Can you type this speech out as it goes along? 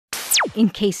in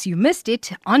case you missed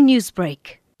it on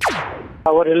Newsbreak.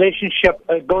 Our relationship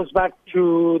goes back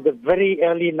to the very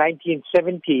early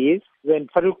 1970s when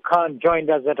Farook Khan joined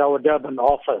us at our Durban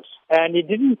office. And it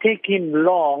didn't take him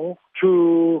long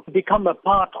to become a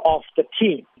part of the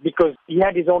team because he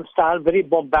had his own style, very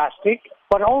bombastic,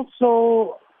 but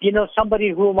also,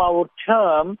 somebody whom I would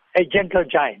term a gentle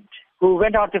giant, who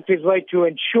went out of his way to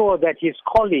ensure that his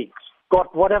colleagues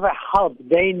got whatever help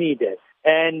they needed.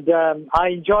 And I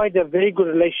enjoyed a very good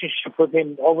relationship with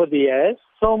him over the years,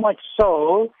 so much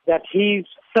so that his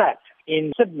flat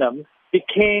in Sydenham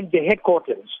became the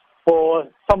headquarters for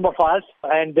some of us,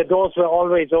 and the doors were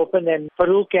always open. And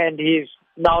Farook and his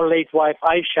now late wife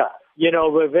Aisha,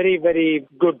 were very, very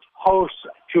good hosts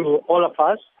to all of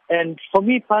us. And for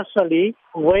me personally,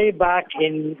 way back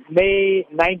in May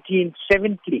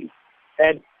 1970,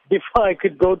 and before I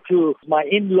could go to my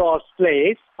in-laws'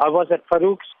 place, I was at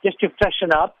Farook's just to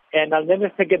freshen up, and I'll never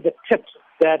forget the tips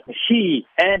that she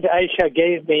and Aisha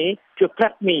gave me to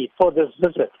prep me for this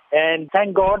visit. And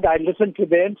thank God I listened to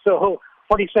them. So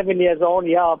 47 years old,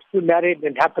 I'm still married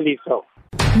and happily so.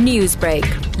 Newsbreak,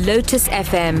 Lotus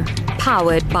FM,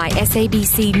 powered by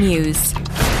SABC News.